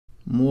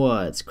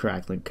What's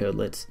crackling,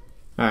 codelets?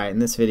 Alright, in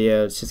this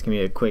video it's just gonna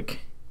be a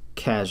quick,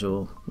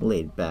 casual,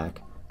 laid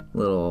back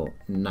little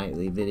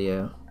nightly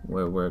video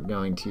where we're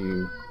going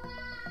to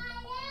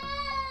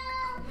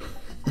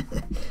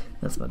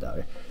that's my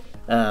daughter.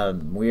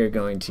 We are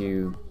going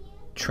to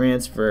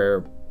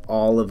transfer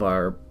all of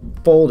our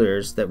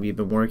folders that we've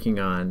been working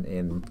on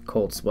in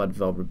Colt's Web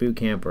Developer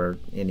Bootcamp or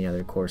any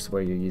other course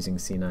where you're using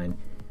C9.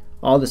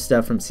 All the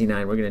stuff from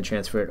C9, we're going to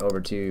transfer it over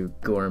to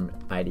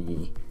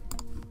GourmIDE.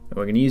 And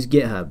we're going to use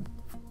GitHub.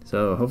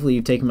 So hopefully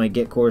you've taken my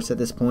Git course at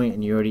this point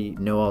and you already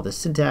know all the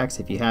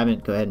syntax. If you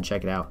haven't, go ahead and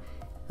check it out.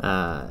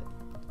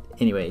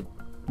 Anyway,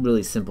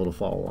 really simple to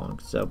follow along.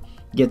 So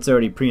Git's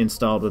already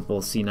pre-installed with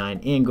both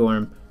C9 and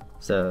Gorm,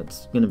 so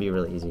it's going to be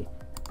really easy.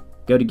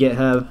 Go to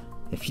GitHub.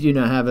 If you do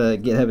not have a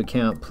GitHub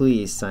account,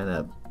 please sign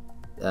up.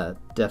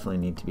 Definitely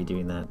need to be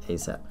doing that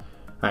ASAP.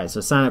 Alright, so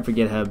sign up for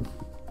GitHub.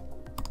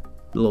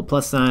 The little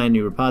plus sign,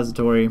 new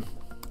repository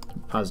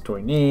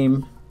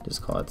name,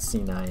 just call it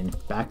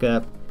C9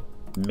 backup.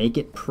 Make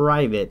it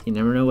private. You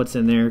never know what's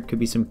in there. Could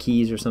be some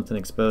keys or something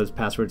exposed,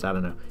 passwords, I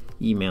don't know,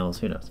 emails,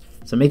 who knows.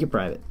 So make it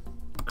private.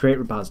 Create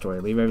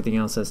repository, leave everything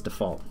else as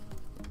default.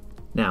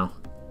 Now,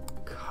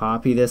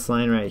 copy this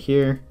line right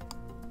here.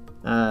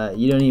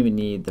 You don't even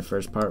need the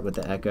first part with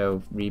the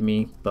echo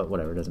readme, but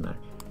whatever, doesn't matter.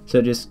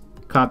 So just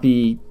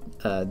copy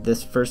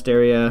this first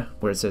area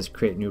where it says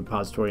create new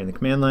repository in the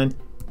command line.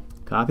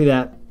 Copy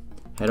that,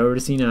 head over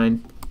to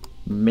C9,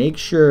 make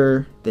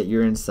sure that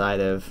you're inside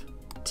of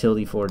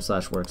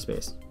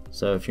 /workspace.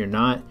 So if you're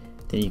not,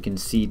 then you can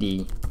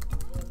CD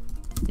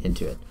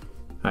into it.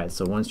 Alright,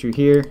 so once you're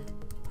here,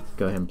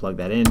 go ahead and plug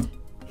that in,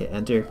 hit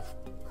enter.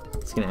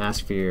 It's going to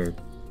ask for your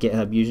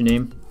GitHub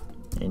username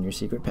and your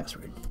secret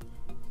password.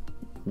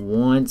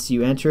 Once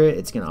you enter it,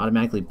 it's going to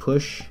automatically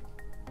push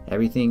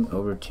everything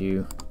over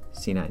to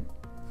C9.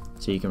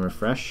 So you can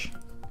refresh,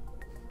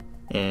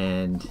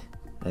 and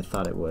I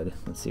thought it would.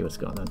 Let's see what's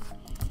going on.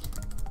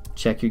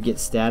 Check your Git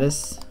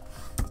status,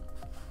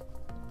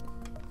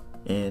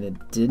 and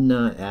it did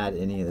not add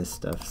any of this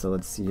stuff. So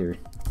let's see here.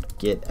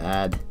 Git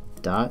add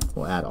dot,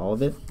 we'll add all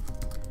of it.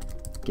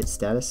 Git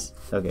status,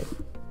 okay.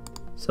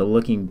 So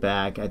looking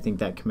back, I think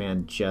that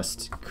command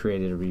just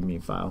created a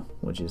readme file,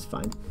 which is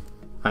fine.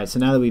 Alright, so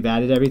now that we've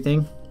added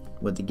everything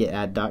with the git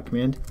add dot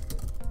command,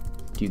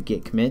 do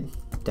git commit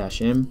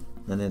 -m, and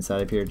then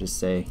inside of here just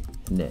say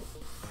init.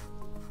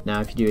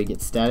 Now if you do a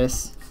git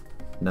status,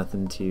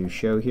 nothing to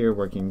show here,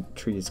 working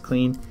tree is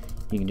clean.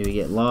 You can do a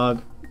git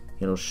log,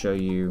 it'll show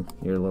you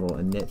your little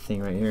init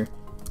thing right here.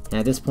 And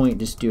at this point,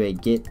 just do a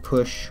git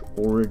push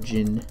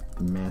origin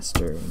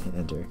master and hit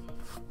enter.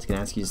 It's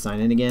gonna ask you to sign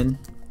in again.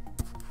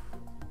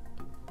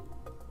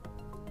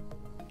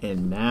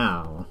 And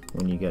now,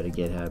 when you go to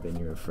GitHub and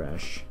you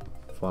refresh,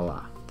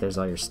 voila, there's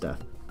all your stuff.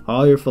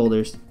 All your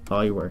folders,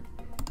 all your work.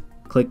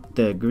 Click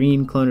the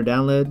green clone or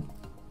download.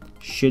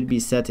 Should be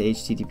set to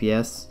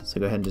HTTPS, so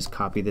go ahead and just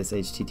copy this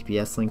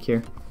HTTPS link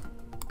here.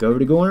 Go over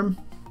to Gorm,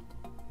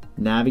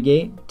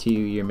 navigate to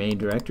your main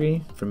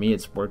directory. For me,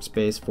 it's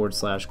workspace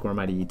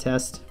 /GourmIDE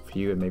test. For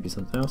you, it may be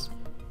something else.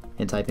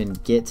 And type in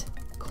git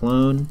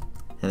clone,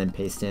 and then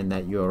paste in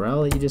that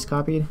URL that you just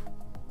copied.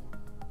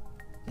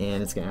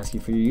 And it's going to ask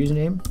you for your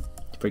username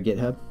for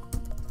GitHub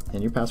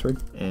and your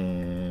password.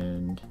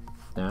 And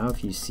now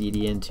if you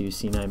CD into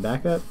C9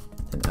 backup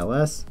and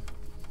ls,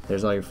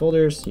 there's all your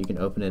folders. You can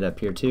open it up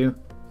here too.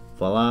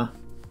 Voila,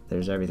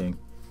 there's everything.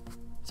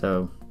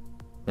 So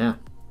yeah,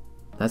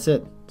 that's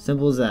it.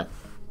 Simple as that.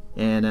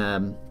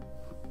 And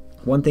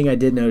one thing I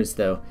did notice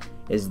though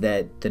is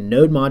that the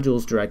node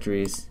modules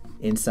directories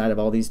inside of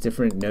all these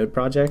different node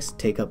projects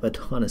take up a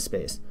ton of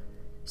space.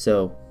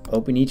 So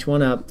open each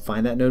one up,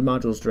 find that node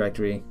modules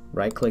directory,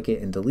 right click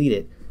it and delete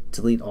it.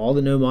 Delete all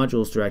the node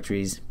modules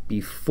directories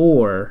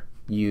before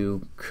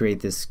you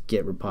create this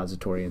Git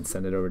repository and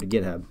send it over to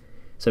GitHub.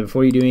 So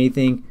before you do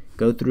anything,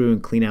 go through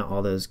and clean out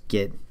all those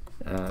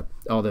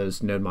all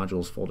those node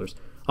modules folders.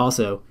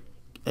 Also,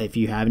 if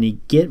you have any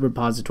Git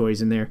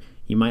repositories in there,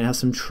 you might have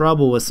some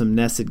trouble with some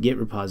nested Git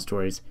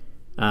repositories.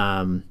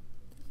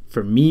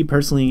 For me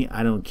personally,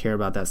 I don't care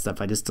about that stuff.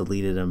 I just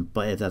deleted them.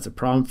 But if that's a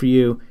problem for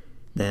you,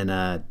 then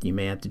you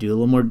may have to do a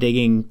little more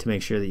digging to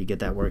make sure that you get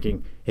that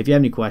working. If you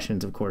have any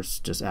questions, of course,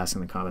 just ask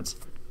in the comments.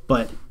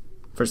 But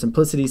for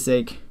simplicity's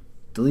sake,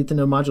 delete the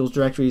node modules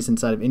directories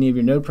inside of any of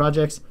your node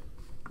projects.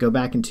 Go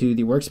back into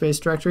the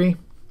workspace directory,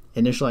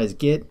 initialize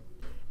Git,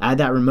 add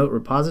that remote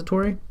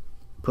repository,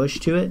 push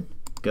to it,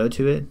 go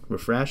to it,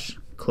 refresh,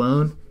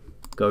 clone,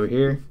 go over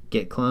here,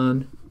 git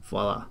clone,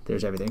 voila,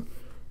 there's everything.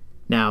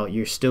 Now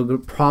you're still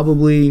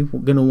probably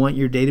gonna want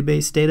your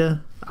database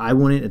data. I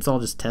wouldn't, it's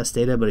all just test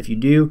data, but if you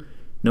do,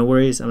 no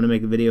worries, I'm gonna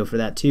make a video for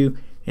that too.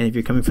 And if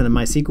you're coming from the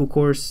MySQL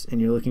course and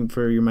you're looking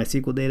for your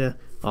MySQL data,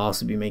 I'll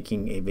also be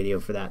making a video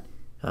for that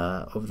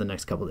over the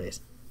next couple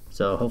days.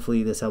 So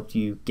hopefully this helped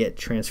you get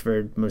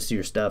transferred most of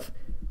your stuff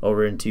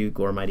over into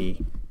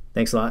GourmIDE.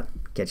 Thanks a lot.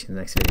 Catch you in the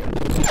next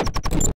video.